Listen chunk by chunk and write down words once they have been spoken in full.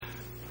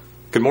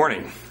Good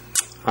morning.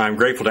 I'm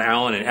grateful to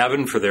Alan and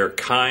Evan for their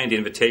kind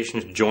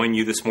invitation to join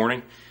you this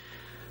morning.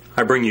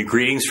 I bring you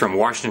greetings from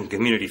Washington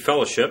Community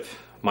Fellowship,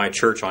 my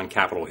church on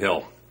Capitol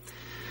Hill.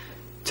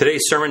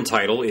 Today's sermon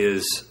title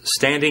is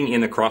Standing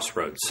in the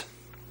Crossroads,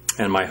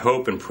 and my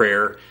hope and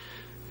prayer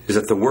is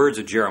that the words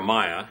of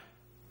Jeremiah,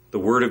 the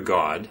Word of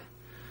God,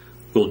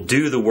 will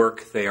do the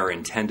work they are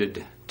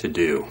intended to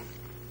do.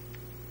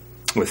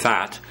 With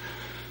that,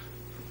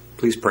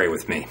 please pray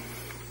with me.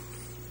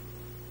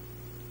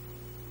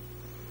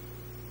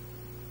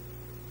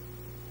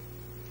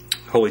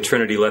 Holy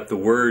Trinity, let the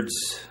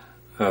words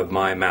of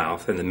my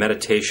mouth and the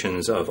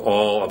meditations of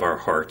all of our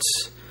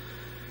hearts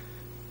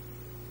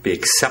be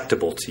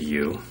acceptable to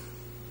you.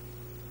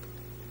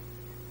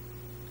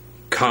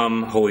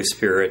 Come, Holy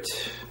Spirit,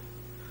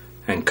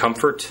 and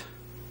comfort.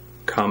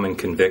 Come and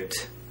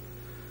convict.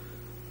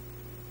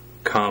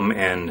 Come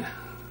and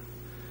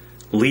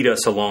lead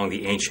us along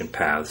the ancient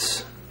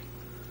paths.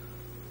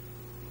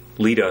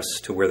 Lead us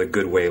to where the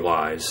good way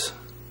lies,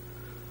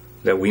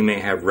 that we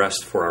may have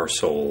rest for our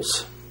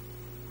souls.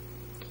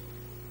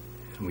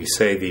 And we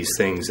say these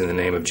things in the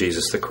name of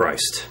Jesus the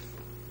Christ.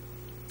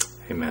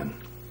 Amen.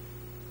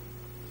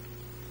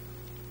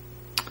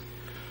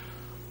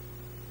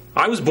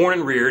 I was born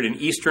and reared in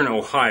eastern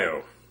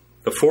Ohio,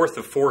 the fourth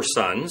of four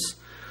sons,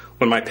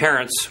 when my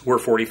parents were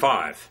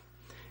 45,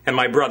 and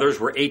my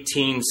brothers were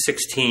 18,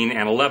 16,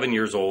 and 11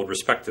 years old,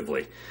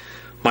 respectively.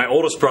 My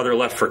oldest brother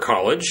left for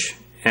college,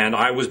 and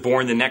I was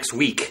born the next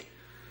week.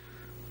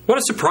 What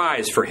a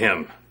surprise for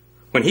him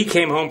when he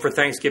came home for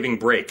Thanksgiving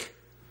break.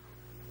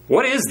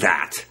 What is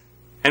that?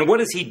 And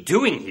what is he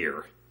doing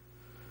here?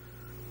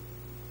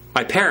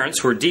 My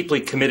parents were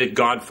deeply committed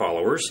God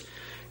followers,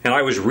 and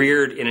I was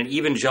reared in an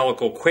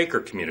evangelical Quaker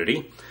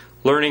community,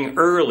 learning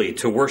early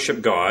to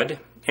worship God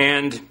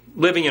and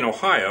living in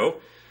Ohio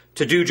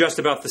to do just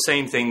about the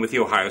same thing with the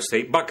Ohio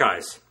State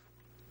Buckeyes.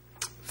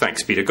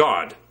 Thanks be to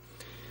God.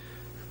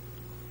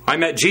 I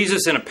met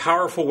Jesus in a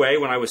powerful way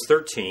when I was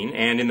 13,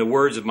 and in the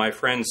words of my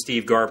friend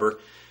Steve Garber,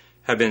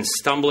 have been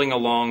stumbling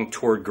along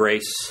toward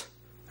grace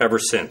ever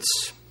since.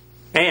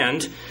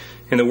 And,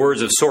 in the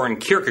words of Soren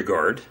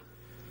Kierkegaard,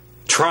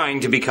 trying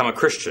to become a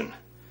Christian,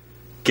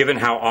 given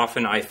how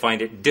often I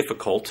find it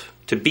difficult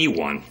to be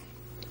one.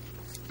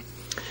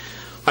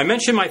 I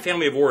mention my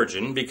family of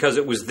origin because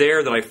it was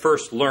there that I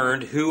first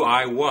learned who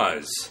I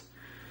was.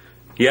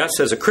 Yes,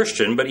 as a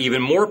Christian, but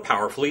even more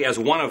powerfully as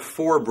one of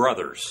four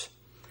brothers.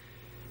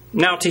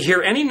 Now, to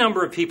hear any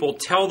number of people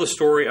tell the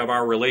story of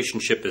our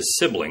relationship as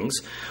siblings,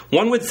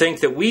 one would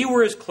think that we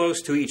were as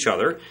close to each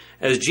other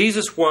as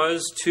Jesus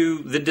was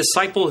to the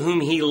disciple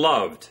whom he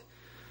loved.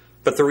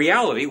 But the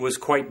reality was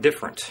quite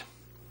different.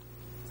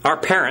 Our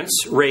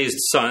parents raised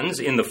sons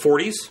in the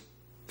 40s,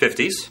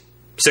 50s,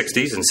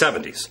 60s, and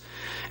 70s.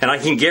 And I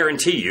can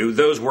guarantee you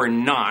those were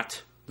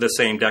not the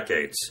same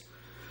decades.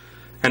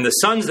 And the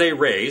sons they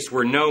raised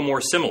were no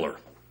more similar.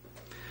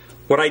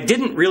 What I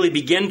didn't really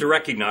begin to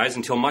recognize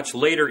until much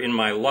later in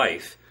my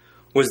life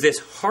was this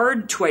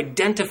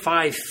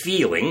hard-to-identify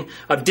feeling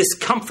of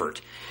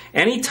discomfort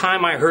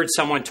anytime I heard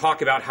someone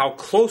talk about how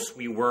close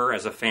we were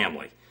as a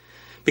family.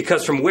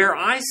 Because from where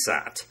I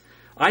sat,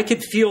 I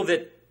could feel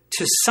that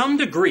to some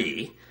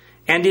degree,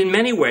 and in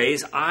many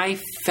ways, I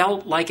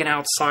felt like an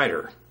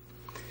outsider.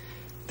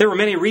 There were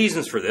many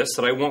reasons for this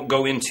that I won't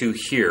go into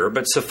here,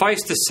 but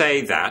suffice to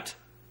say that,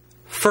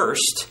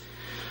 first,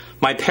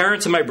 my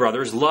parents and my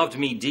brothers loved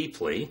me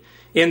deeply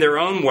in their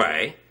own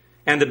way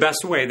and the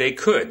best way they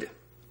could.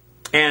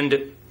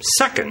 And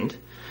second,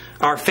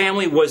 our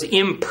family was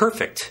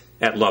imperfect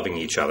at loving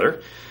each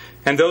other,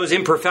 and those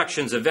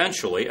imperfections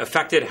eventually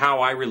affected how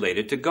I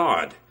related to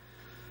God,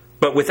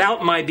 but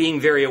without my being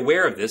very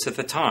aware of this at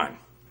the time.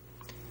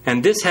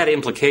 And this had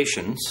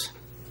implications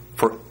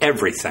for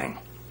everything.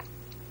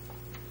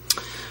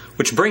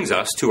 Which brings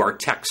us to our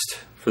text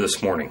for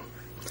this morning.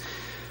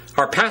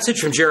 Our passage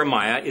from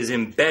Jeremiah is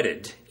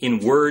embedded in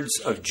words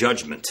of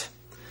judgment.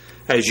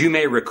 As you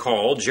may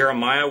recall,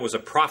 Jeremiah was a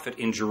prophet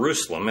in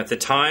Jerusalem at the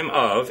time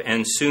of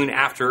and soon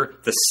after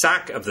the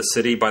sack of the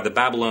city by the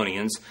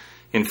Babylonians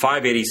in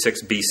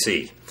 586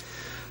 BC.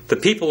 The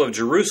people of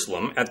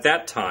Jerusalem at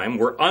that time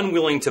were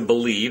unwilling to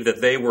believe that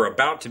they were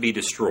about to be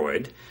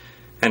destroyed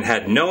and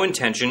had no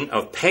intention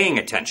of paying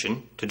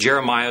attention to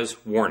Jeremiah's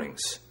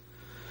warnings.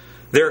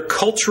 Their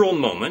cultural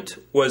moment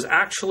was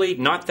actually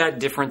not that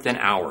different than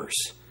ours.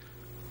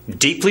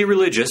 Deeply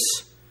religious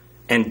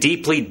and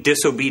deeply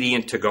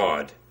disobedient to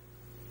God.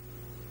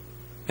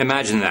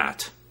 Imagine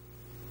that.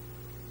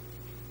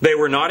 They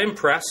were not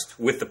impressed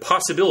with the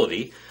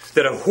possibility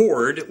that a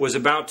horde was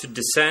about to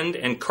descend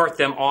and cart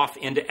them off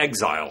into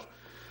exile.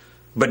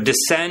 But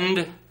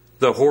descend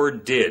the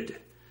horde did,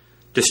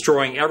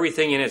 destroying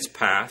everything in its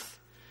path,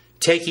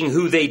 taking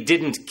who they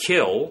didn't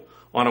kill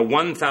on a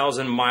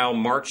 1,000-mile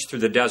march through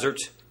the desert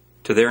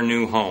to their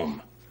new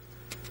home.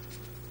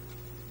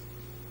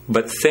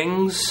 But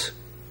things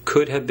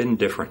could have been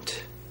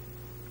different,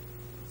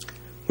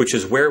 which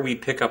is where we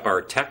pick up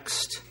our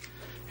text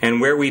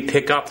and where we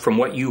pick up from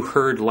what you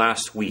heard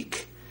last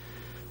week.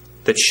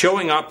 that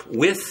showing up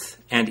with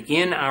and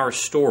in our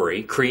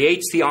story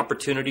creates the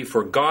opportunity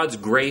for God's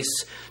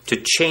grace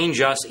to change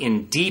us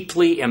in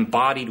deeply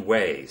embodied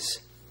ways.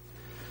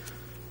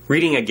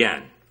 Reading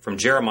again from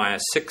Jeremiah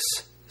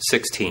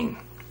 6:16.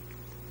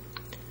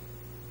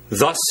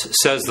 Thus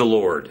says the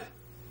Lord,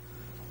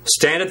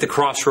 stand at the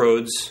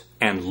crossroads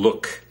and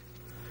look,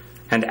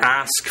 and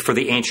ask for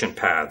the ancient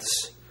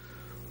paths,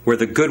 where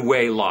the good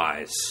way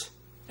lies,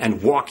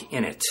 and walk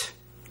in it,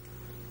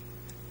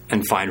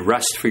 and find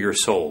rest for your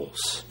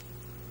souls.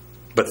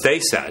 But they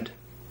said,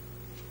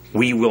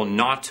 we will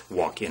not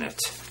walk in it.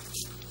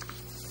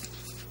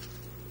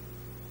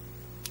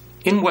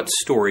 In what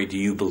story do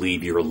you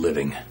believe you're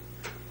living?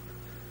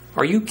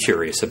 Are you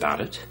curious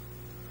about it?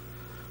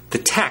 The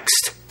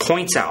text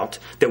points out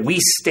that we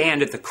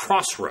stand at the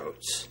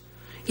crossroads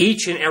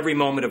each and every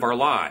moment of our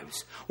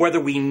lives. Whether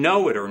we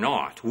know it or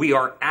not, we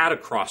are at a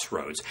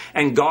crossroads.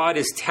 And God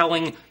is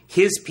telling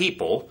his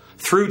people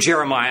through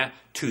Jeremiah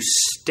to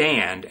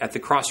stand at the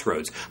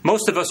crossroads.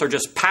 Most of us are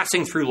just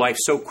passing through life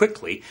so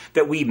quickly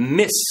that we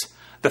miss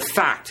the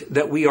fact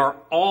that we are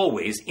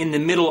always in the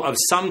middle of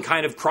some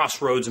kind of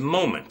crossroads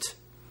moment.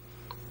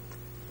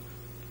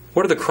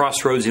 What are the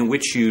crossroads in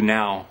which you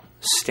now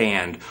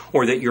stand,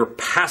 or that you're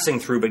passing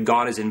through, but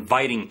God is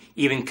inviting,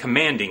 even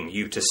commanding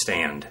you to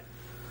stand?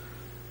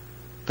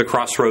 The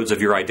crossroads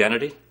of your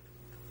identity,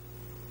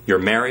 your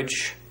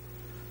marriage,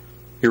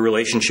 your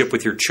relationship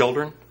with your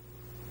children,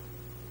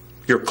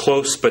 your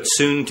close but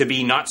soon to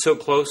be not so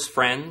close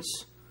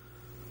friends,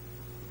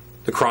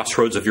 the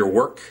crossroads of your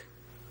work,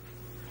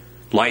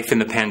 life in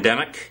the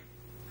pandemic,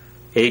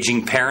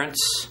 aging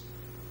parents,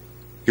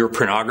 your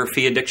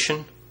pornography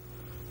addiction,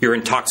 your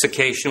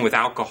intoxication with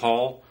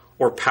alcohol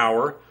or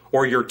power,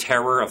 or your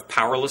terror of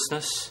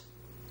powerlessness,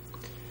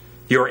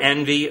 your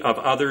envy of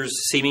others'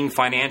 seeming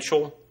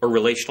financial or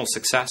relational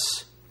success?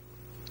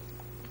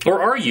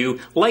 Or are you,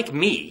 like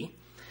me,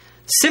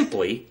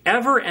 simply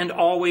ever and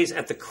always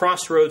at the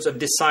crossroads of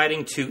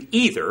deciding to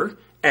either,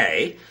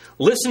 A,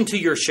 listen to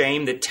your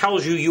shame that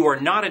tells you you are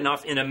not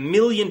enough in a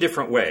million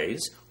different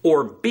ways,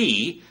 or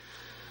B,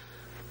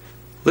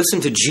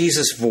 listen to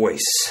Jesus'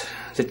 voice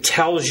that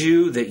tells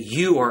you that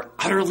you are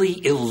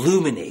utterly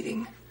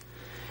illuminating,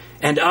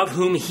 and of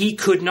whom he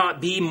could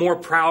not be more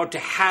proud to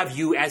have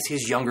you as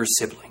his younger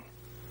sibling?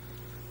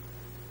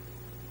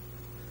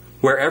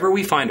 Wherever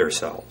we find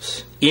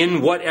ourselves,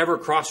 in whatever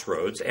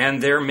crossroads,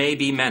 and there may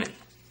be many,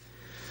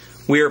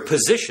 we are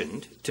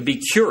positioned to be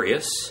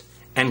curious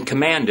and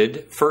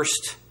commanded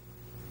first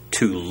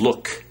to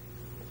look.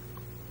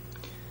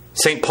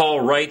 St. Paul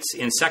writes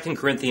in 2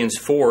 Corinthians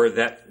 4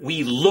 that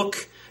we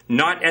look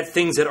not at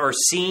things that are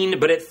seen,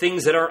 but at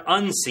things that are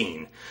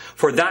unseen.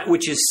 For that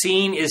which is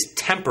seen is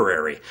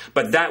temporary,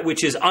 but that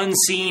which is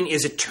unseen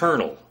is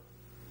eternal.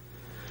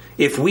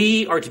 If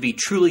we are to be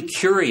truly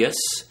curious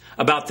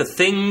about the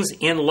things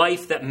in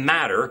life that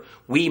matter,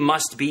 we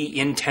must be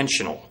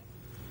intentional.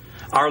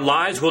 Our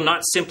lives will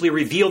not simply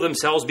reveal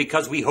themselves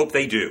because we hope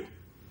they do.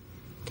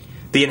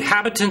 The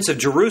inhabitants of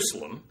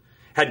Jerusalem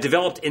had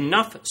developed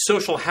enough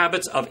social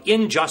habits of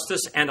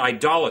injustice and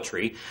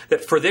idolatry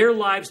that for their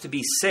lives to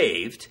be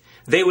saved,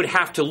 they would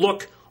have to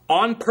look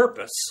on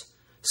purpose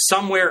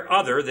somewhere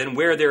other than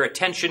where their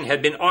attention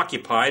had been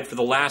occupied for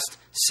the last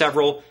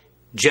several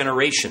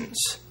generations.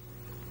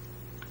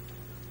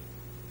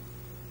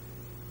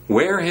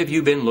 Where have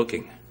you been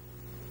looking?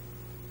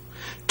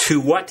 To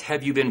what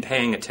have you been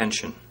paying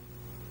attention?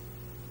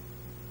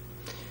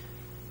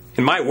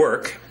 In my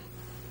work,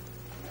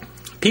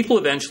 people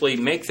eventually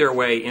make their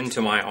way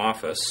into my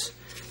office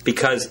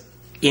because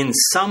in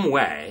some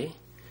way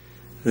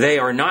they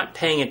are not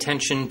paying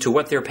attention to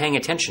what they're paying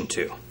attention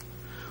to,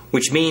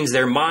 which means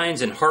their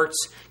minds and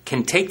hearts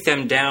can take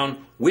them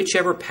down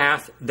whichever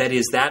path that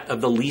is that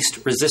of the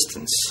least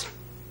resistance.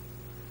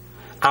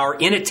 Our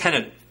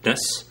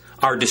inattentiveness,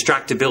 our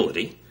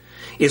distractibility,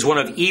 is one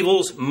of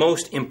evil's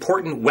most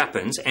important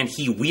weapons, and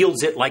he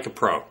wields it like a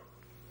pro.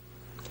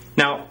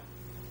 Now,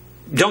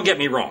 don't get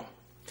me wrong.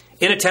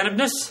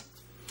 Inattentiveness,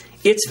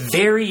 it's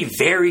very,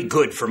 very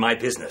good for my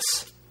business.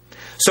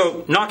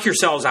 So knock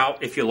yourselves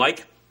out if you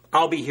like.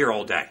 I'll be here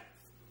all day.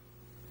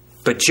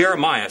 But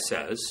Jeremiah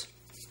says,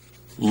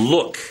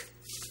 look.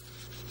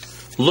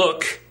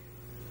 Look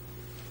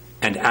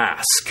and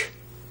ask.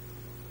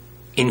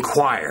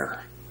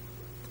 Inquire.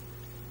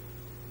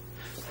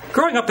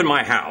 Growing up in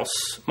my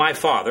house, my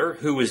father,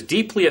 who was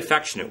deeply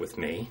affectionate with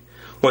me,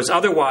 was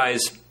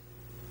otherwise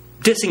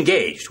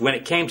disengaged when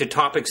it came to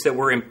topics that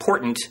were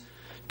important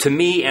to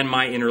me and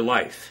my inner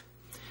life.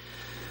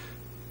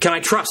 Can I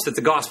trust that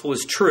the gospel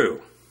is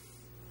true?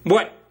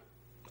 What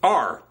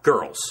are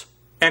girls,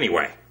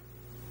 anyway?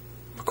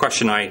 A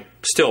question I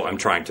still am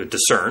trying to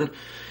discern.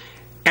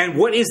 And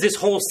what is this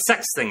whole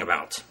sex thing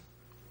about?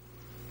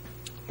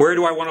 Where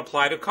do I want to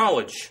apply to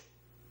college?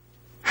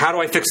 How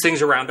do I fix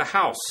things around the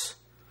house?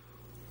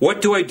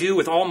 What do I do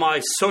with all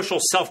my social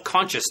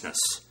self-consciousness?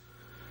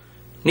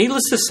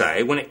 Needless to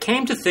say, when it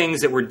came to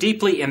things that were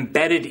deeply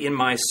embedded in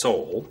my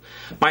soul,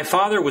 my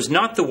father was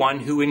not the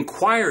one who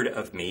inquired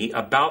of me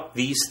about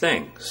these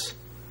things.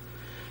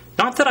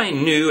 Not that I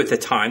knew at the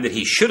time that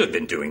he should have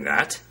been doing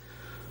that.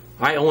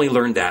 I only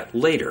learned that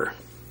later.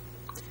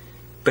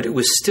 But it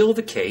was still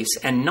the case,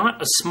 and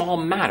not a small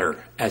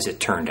matter, as it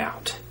turned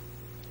out.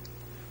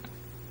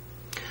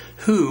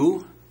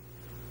 Who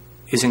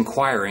is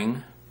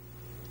inquiring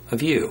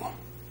of you?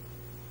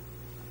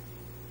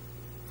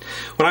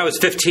 When I was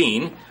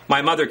 15,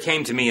 my mother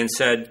came to me and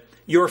said,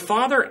 "Your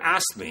father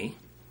asked me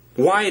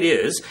why it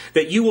is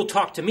that you will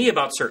talk to me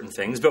about certain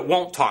things but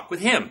won't talk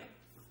with him."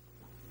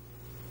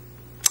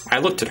 I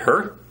looked at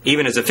her,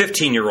 even as a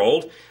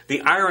 15-year-old,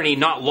 the irony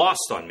not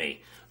lost on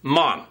me.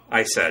 "Mom,"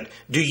 I said,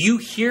 "do you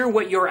hear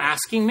what you're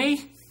asking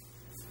me?"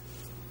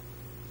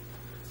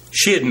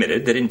 She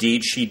admitted that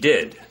indeed she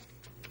did.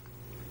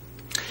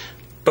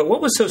 But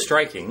what was so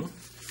striking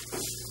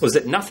was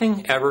that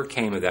nothing ever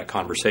came of that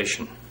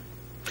conversation.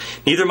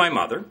 Neither my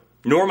mother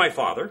nor my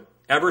father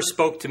ever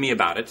spoke to me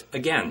about it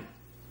again.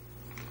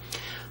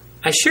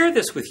 I share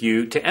this with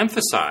you to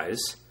emphasize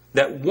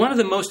that one of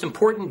the most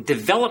important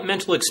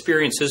developmental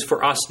experiences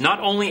for us, not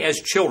only as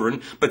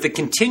children, but that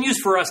continues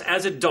for us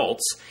as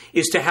adults,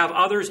 is to have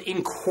others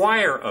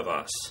inquire of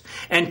us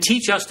and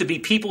teach us to be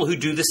people who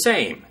do the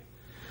same.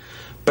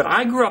 But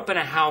I grew up in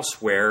a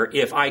house where,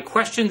 if I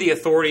questioned the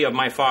authority of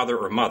my father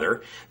or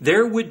mother,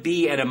 there would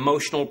be an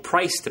emotional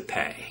price to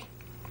pay.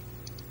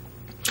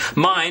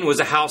 Mine was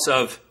a house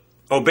of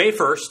obey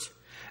first,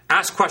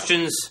 ask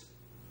questions,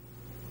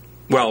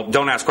 well,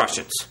 don't ask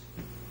questions.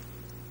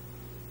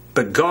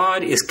 But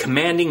God is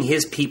commanding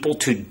his people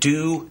to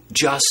do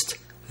just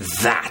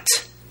that.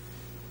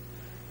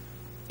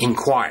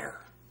 Inquire.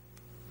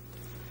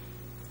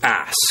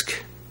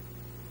 Ask.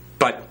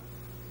 But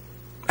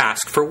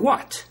ask for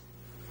what?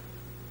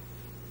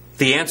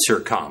 The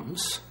answer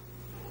comes.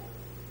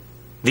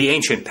 The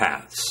ancient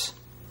paths.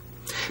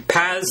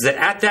 Paths that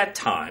at that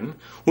time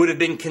would have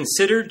been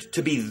considered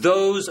to be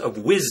those of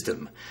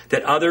wisdom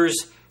that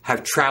others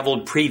have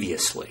traveled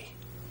previously.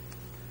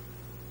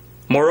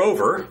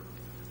 Moreover,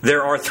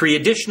 there are three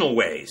additional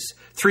ways,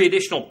 three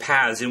additional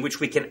paths in which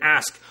we can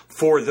ask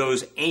for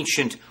those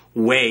ancient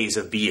ways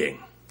of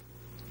being.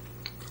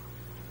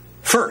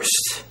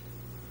 First,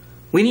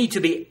 we need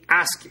to be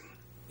asking,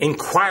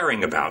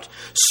 inquiring about,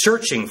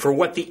 searching for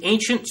what the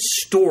ancient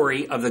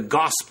story of the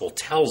gospel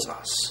tells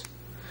us.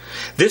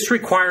 This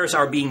requires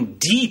our being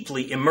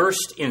deeply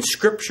immersed in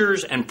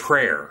scriptures and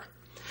prayer,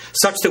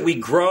 such that we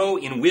grow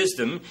in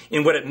wisdom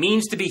in what it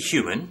means to be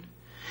human,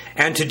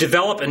 and to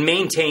develop and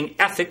maintain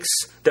ethics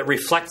that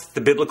reflect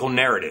the biblical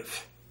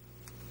narrative.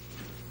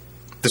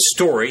 The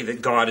story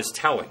that God is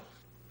telling.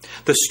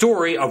 The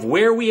story of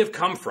where we have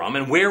come from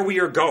and where we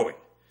are going.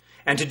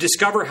 And to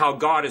discover how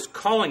God is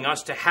calling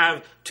us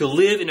to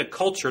live in a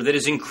culture that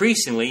is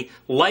increasingly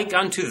like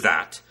unto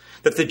that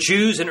the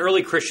Jews and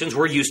early Christians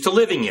were used to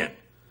living in.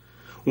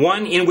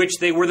 One in which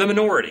they were the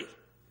minority,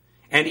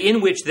 and in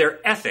which their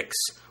ethics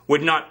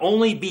would not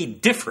only be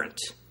different,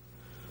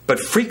 but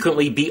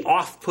frequently be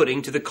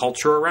off-putting to the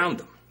culture around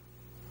them.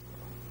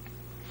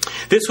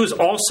 This was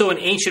also an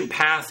ancient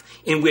path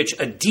in which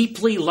a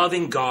deeply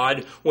loving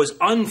God was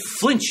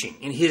unflinching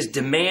in his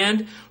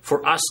demand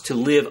for us to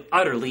live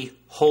utterly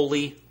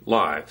holy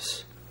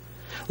lives.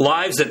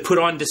 Lives that put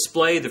on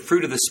display the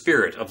fruit of the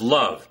Spirit of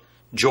love,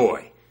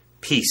 joy,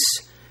 peace,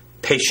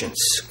 patience,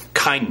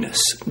 kindness,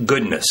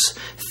 goodness,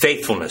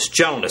 faithfulness,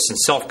 gentleness, and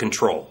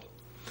self-control.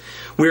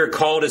 We are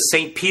called, as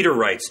St. Peter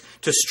writes,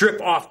 to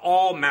strip off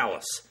all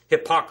malice,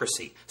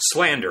 hypocrisy,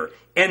 slander,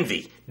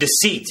 envy,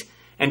 deceit,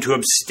 and to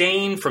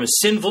abstain from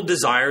sinful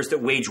desires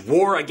that wage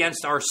war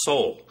against our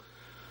soul.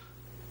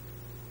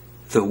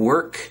 The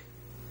work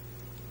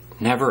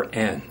never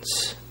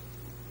ends.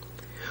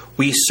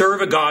 We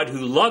serve a God who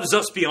loves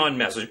us beyond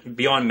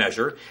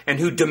measure and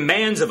who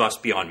demands of us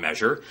beyond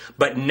measure,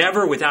 but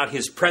never without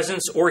his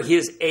presence or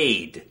his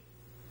aid.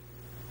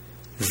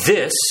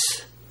 This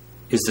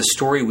is the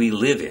story we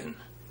live in.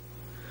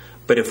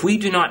 But if we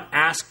do not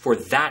ask for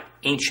that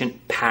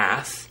ancient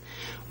path,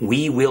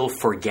 we will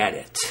forget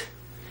it.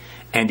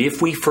 And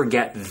if we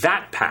forget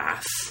that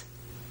path,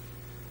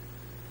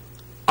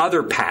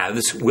 other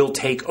paths will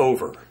take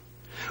over.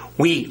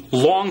 We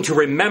long to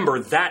remember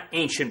that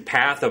ancient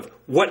path of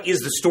what is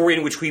the story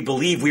in which we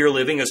believe we are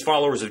living as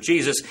followers of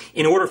Jesus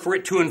in order for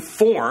it to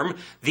inform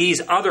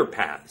these other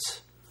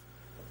paths.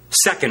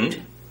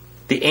 Second,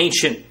 the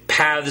ancient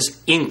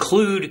paths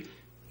include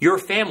your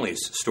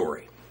family's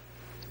story.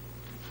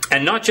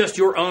 And not just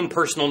your own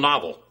personal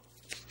novel.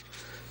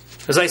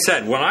 As I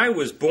said, when I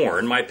was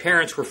born, my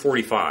parents were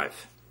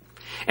 45.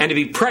 And to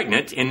be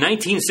pregnant in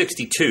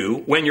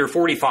 1962, when you're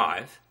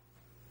 45,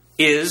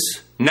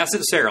 is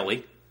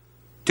necessarily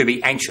to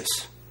be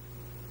anxious.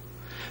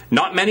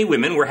 Not many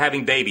women were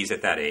having babies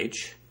at that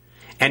age.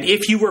 And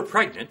if you were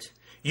pregnant,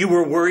 you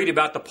were worried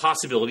about the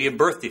possibility of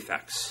birth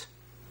defects.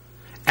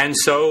 And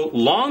so,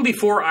 long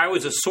before I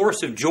was a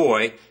source of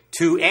joy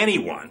to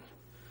anyone,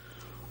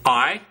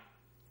 I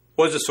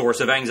was a source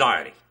of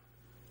anxiety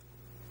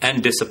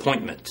and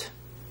disappointment.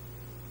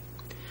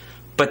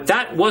 But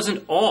that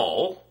wasn't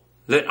all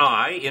that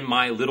I, in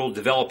my little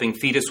developing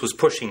fetus, was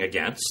pushing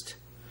against.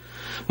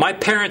 My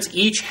parents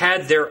each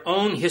had their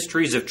own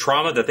histories of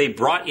trauma that they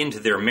brought into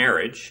their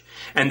marriage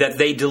and that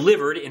they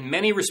delivered in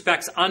many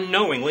respects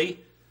unknowingly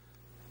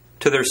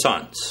to their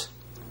sons.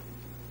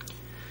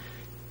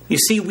 You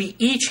see, we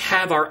each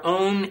have our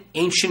own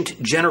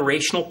ancient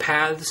generational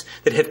paths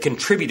that have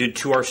contributed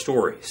to our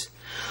stories.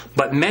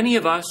 But many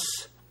of us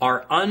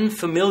are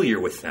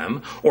unfamiliar with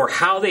them or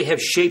how they have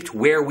shaped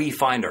where we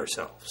find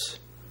ourselves.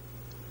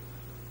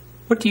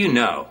 What do you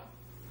know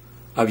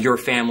of your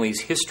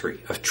family's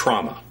history of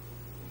trauma,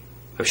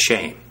 of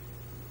shame,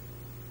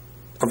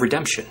 of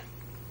redemption?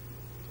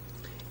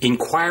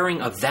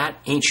 Inquiring of that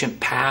ancient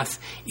path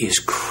is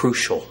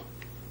crucial.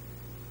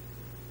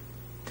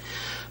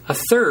 A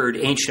third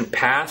ancient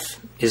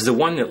path is the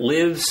one that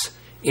lives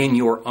in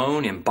your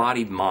own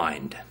embodied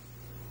mind.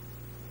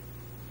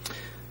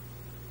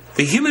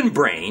 The human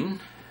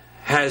brain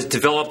has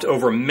developed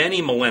over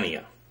many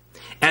millennia,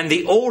 and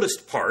the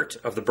oldest part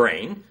of the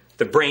brain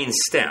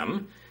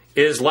stem,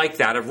 is like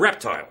that of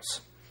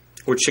reptiles,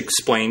 which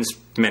explains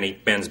many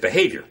men's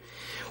behavior.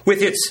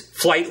 With its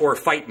flight or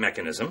fight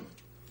mechanism,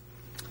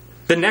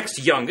 the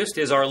next youngest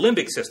is our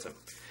limbic system,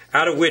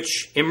 out of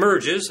which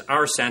emerges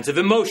our sense of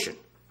emotion,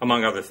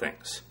 among other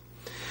things.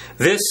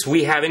 This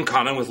we have in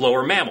common with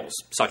lower mammals,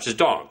 such as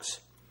dogs.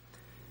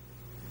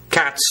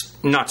 Cats,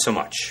 not so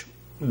much.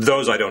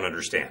 Those I don't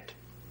understand.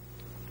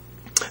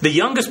 The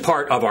youngest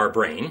part of our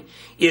brain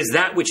is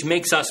that which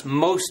makes us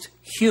most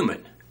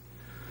human,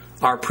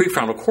 our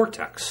prefrontal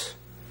cortex.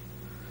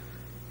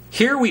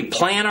 Here we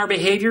plan our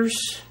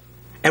behaviors,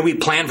 and we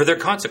plan for their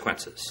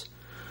consequences.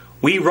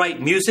 We write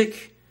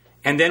music,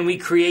 and then we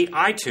create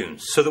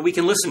iTunes so that we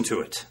can listen to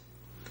it.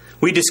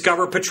 We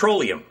discover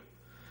petroleum,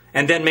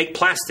 and then make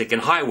plastic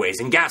and highways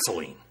and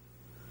gasoline.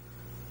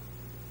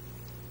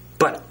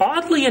 But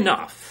oddly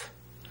enough,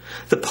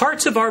 the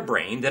parts of our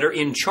brain that are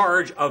in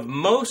charge of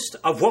most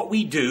of what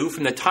we do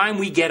from the time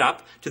we get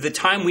up to the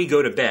time we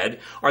go to bed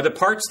are the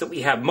parts that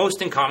we have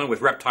most in common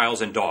with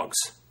reptiles and dogs.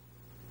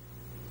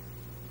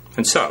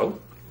 And so,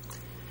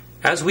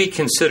 as we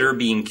consider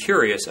being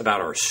curious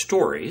about our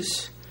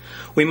stories,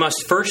 we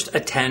must first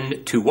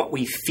attend to what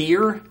we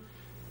fear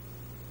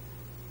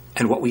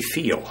and what we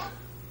feel.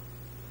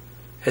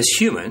 As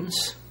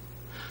humans,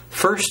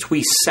 first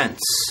we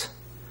sense,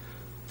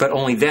 but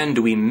only then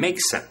do we make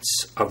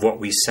sense of what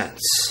we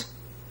sense.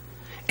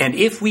 And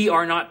if we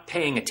are not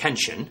paying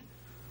attention,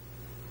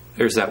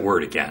 there's that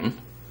word again,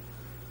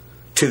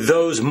 to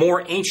those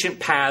more ancient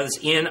paths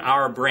in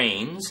our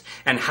brains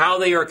and how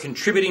they are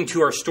contributing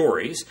to our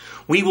stories,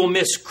 we will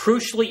miss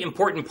crucially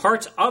important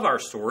parts of our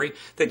story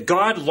that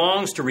God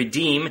longs to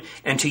redeem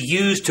and to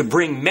use to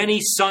bring many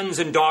sons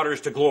and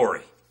daughters to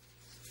glory.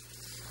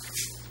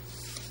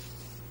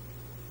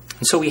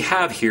 And so we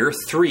have here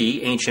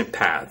three ancient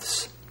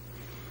paths.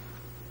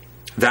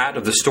 That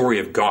of the story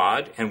of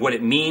God and what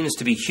it means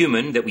to be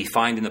human that we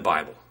find in the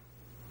Bible.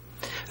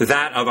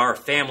 That of our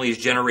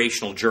family's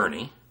generational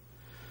journey.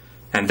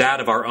 And that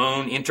of our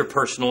own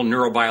interpersonal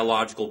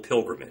neurobiological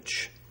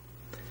pilgrimage.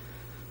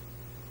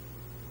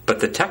 But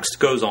the text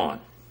goes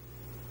on.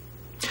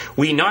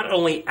 We not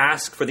only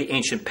ask for the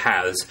ancient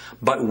paths,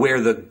 but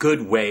where the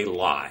good way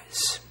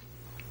lies.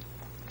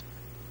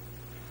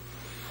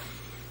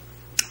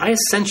 I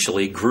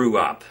essentially grew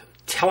up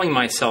telling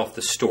myself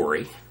the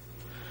story,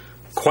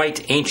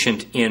 quite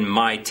ancient in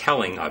my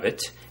telling of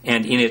it,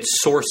 and in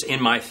its source in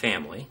my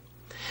family,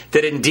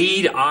 that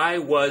indeed I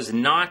was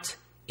not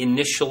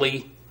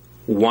initially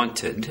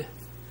wanted,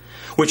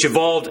 which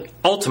evolved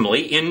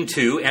ultimately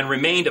into and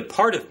remained a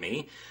part of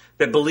me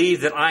that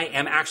believed that I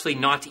am actually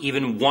not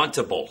even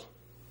wantable.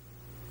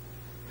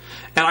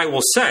 And I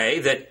will say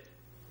that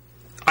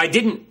I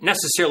didn't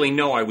necessarily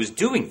know I was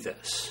doing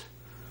this,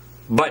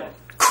 but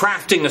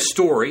crafting a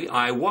story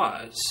I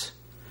was.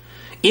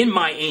 In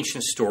my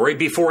ancient story,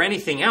 before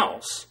anything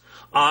else,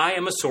 I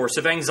am a source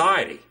of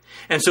anxiety,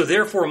 and so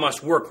therefore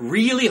must work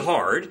really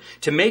hard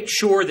to make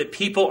sure that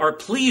people are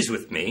pleased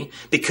with me,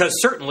 because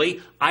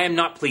certainly I am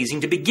not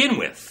pleasing to begin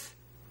with.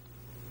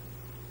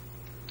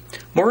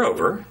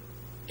 Moreover,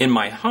 in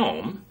my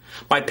home,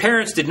 my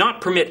parents did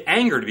not permit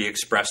anger to be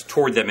expressed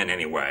toward them in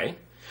any way,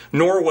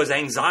 nor was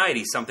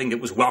anxiety something that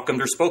was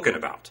welcomed or spoken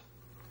about.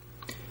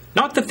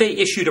 Not that they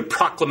issued a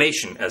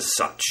proclamation as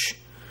such.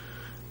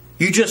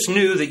 You just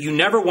knew that you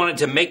never wanted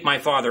to make my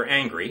father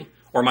angry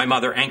or my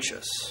mother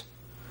anxious,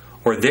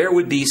 or there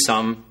would be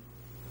some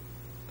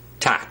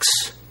tax.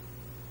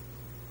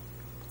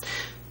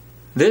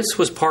 This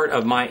was part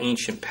of my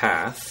ancient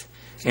path,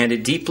 and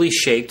it deeply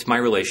shaped my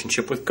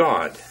relationship with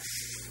God.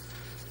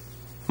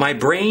 My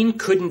brain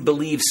couldn't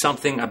believe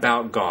something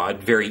about God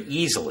very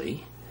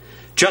easily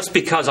just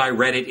because I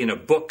read it in a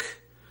book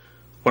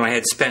when I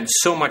had spent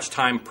so much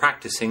time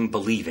practicing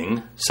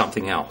believing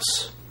something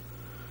else.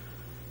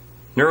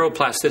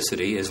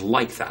 Neuroplasticity is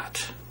like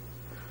that.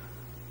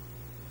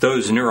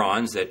 Those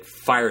neurons that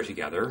fire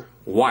together,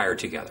 wire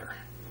together.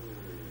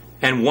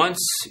 And once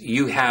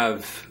you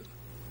have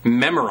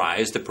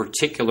memorized a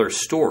particular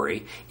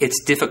story,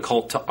 it's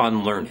difficult to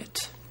unlearn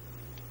it.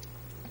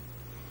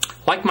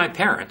 Like my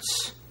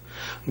parents,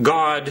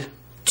 God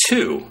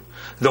too,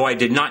 though I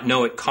did not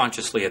know it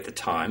consciously at the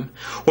time,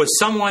 was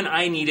someone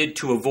I needed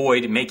to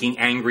avoid making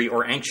angry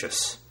or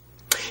anxious.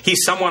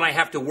 He's someone I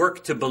have to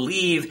work to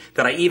believe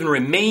that I even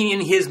remain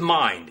in his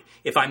mind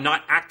if I'm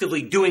not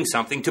actively doing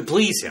something to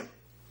please him.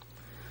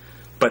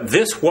 But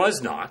this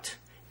was not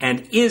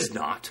and is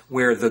not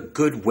where the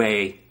good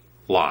way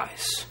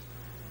lies.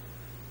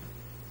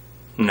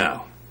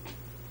 No.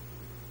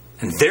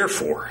 And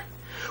therefore,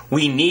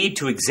 we need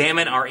to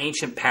examine our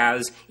ancient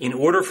paths in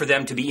order for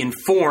them to be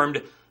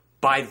informed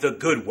by the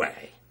good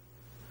way,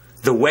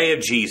 the way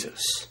of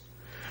Jesus.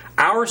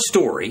 Our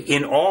story,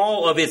 in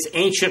all of its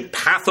ancient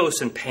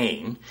pathos and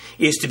pain,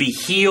 is to be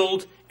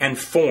healed and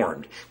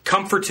formed,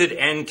 comforted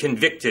and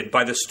convicted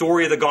by the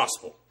story of the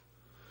gospel.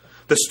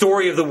 The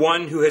story of the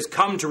one who has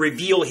come to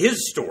reveal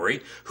his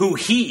story, who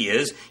he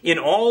is, in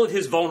all of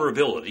his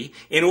vulnerability,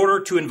 in order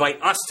to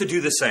invite us to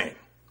do the same.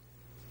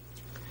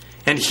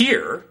 And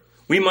here,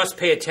 we must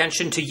pay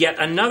attention to yet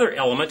another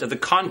element of the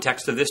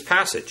context of this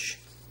passage.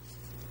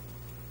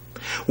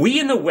 We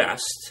in the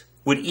West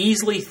would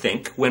easily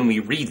think, when we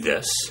read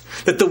this,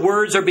 that the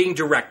words are being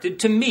directed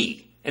to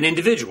me, an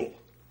individual,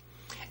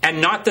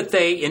 and not that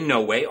they in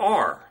no way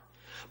are.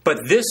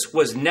 But this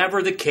was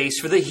never the case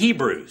for the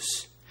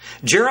Hebrews.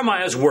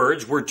 Jeremiah's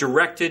words were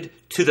directed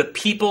to the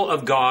people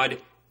of God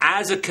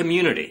as a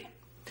community,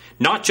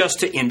 not just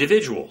to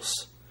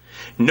individuals.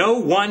 No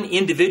one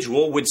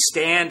individual would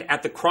stand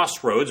at the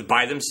crossroads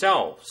by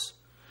themselves.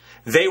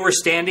 They were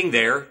standing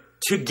there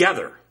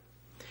together.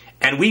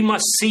 And we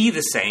must see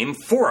the same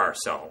for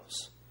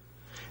ourselves.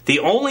 The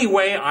only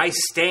way I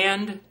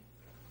stand,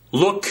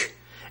 look,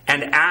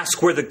 and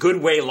ask where the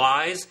good way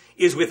lies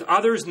is with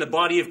others in the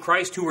body of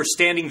Christ who are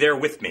standing there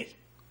with me.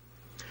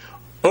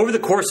 Over the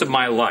course of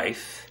my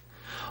life,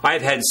 I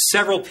have had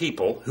several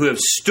people who have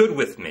stood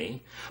with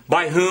me,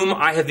 by whom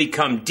I have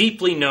become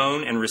deeply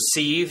known and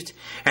received,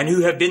 and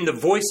who have been the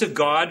voice of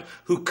God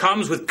who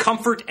comes with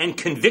comfort and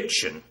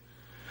conviction,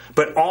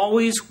 but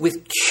always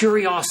with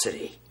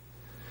curiosity.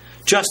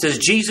 Just as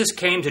Jesus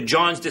came to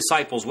John's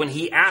disciples when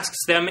he asks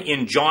them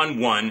in John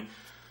 1,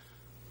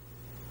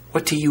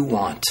 "What do you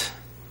want?"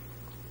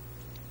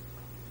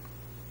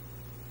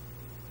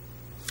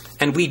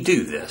 And we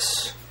do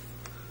this.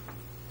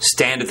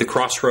 Stand at the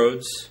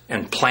crossroads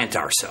and plant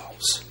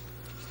ourselves.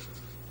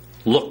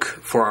 Look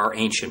for our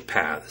ancient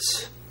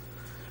paths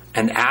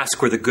and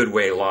ask where the good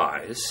way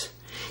lies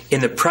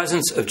in the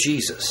presence of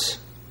Jesus,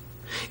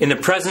 in the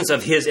presence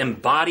of his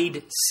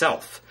embodied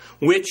self,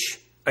 which,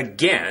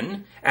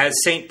 again, as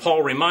St.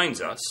 Paul reminds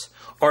us,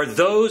 are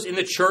those in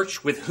the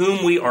church with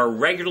whom we are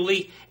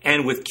regularly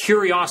and with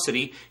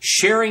curiosity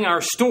sharing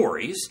our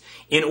stories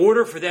in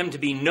order for them to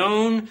be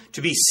known,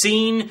 to be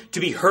seen, to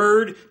be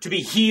heard, to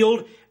be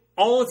healed,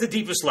 all at the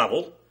deepest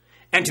level,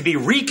 and to be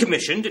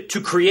recommissioned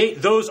to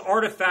create those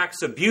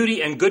artifacts of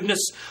beauty and goodness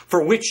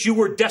for which you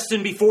were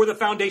destined before the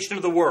foundation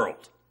of the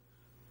world.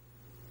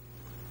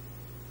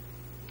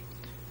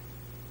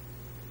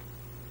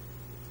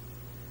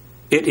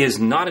 It is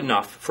not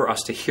enough for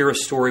us to hear a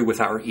story with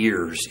our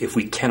ears if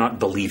we cannot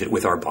believe it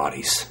with our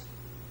bodies.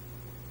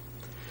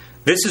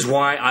 This is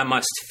why I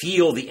must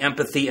feel the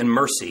empathy and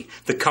mercy,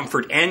 the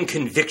comfort and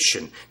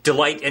conviction,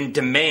 delight and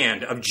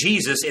demand of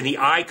Jesus in the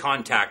eye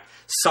contact,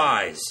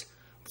 sighs,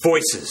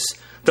 voices,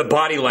 the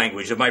body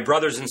language of my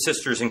brothers and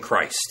sisters in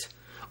Christ,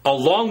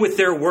 along with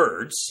their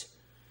words,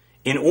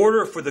 in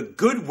order for the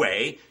good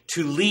way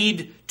to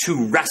lead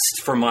to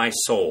rest for my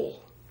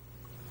soul.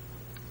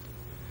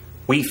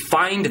 We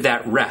find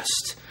that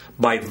rest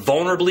by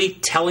vulnerably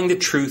telling the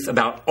truth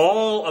about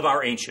all of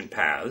our ancient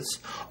paths,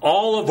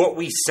 all of what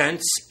we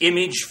sense,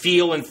 image,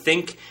 feel, and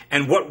think,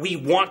 and what we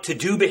want to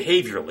do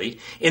behaviorally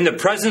in the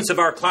presence of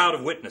our cloud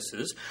of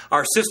witnesses,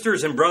 our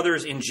sisters and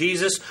brothers in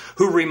Jesus,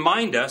 who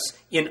remind us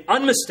in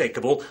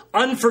unmistakable,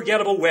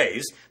 unforgettable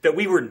ways that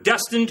we were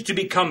destined to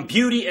become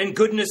beauty and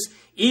goodness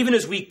even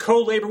as we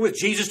co-labor with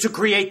Jesus to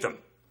create them.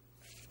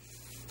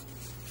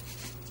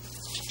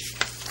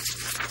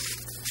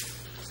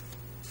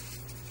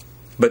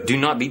 But do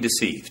not be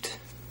deceived.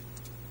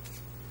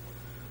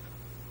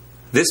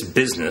 This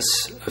business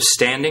of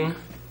standing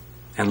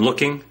and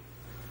looking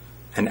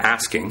and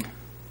asking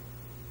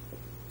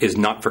is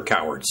not for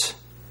cowards.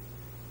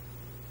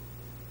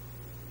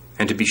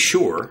 And to be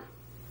sure,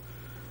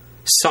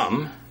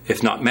 some,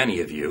 if not many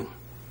of you,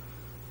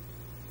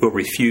 will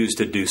refuse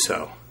to do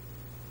so,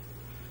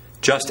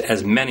 just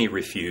as many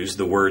refused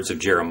the words of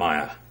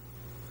Jeremiah,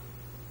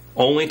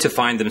 only to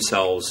find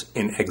themselves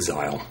in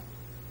exile.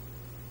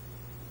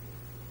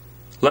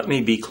 Let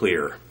me be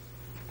clear.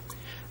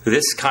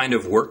 This kind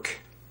of work,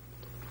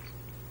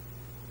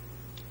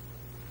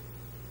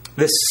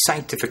 this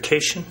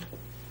sanctification,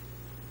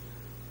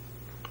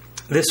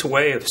 this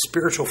way of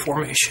spiritual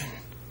formation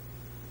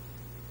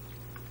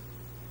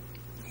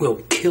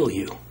will kill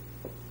you.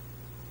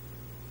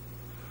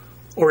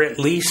 Or at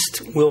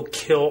least will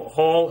kill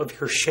all of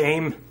your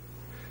shame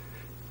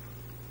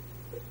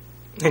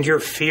and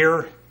your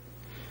fear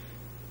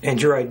and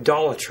your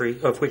idolatry,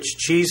 of which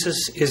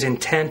Jesus is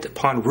intent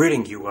upon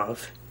ridding you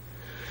of,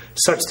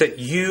 such that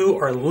you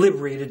are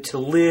liberated to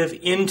live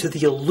into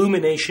the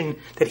illumination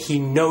that He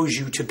knows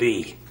you to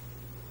be.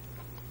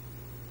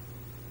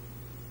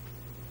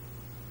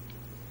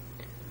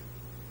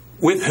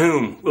 With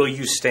whom will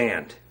you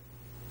stand?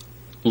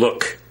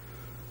 Look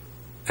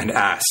and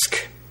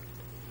ask.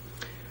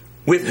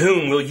 With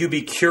whom will you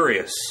be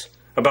curious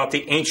about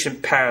the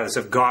ancient paths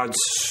of God's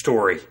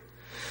story,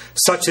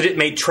 such that it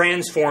may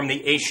transform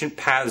the ancient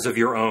paths of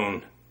your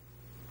own?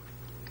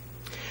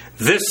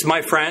 This,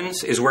 my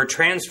friends, is where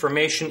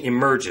transformation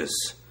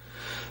emerges,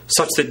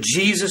 such that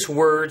Jesus'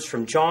 words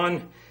from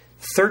John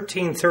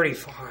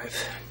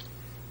 13:35,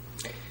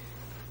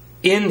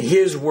 in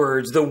His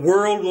words, the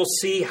world will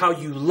see how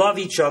you love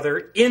each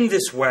other in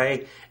this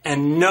way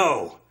and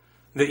know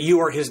that you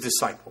are His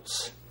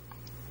disciples.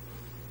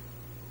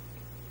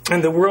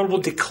 And the world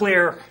will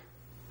declare,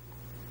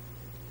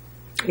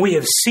 we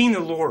have seen the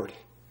Lord,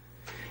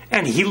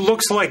 and He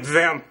looks like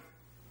them.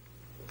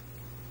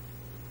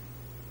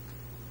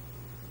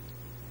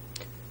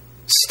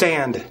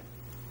 Stand,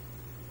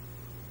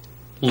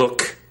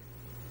 look,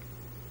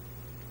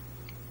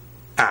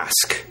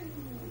 ask,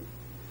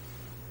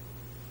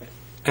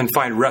 and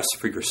find rest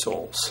for your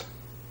souls.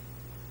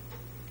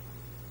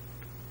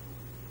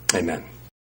 Amen.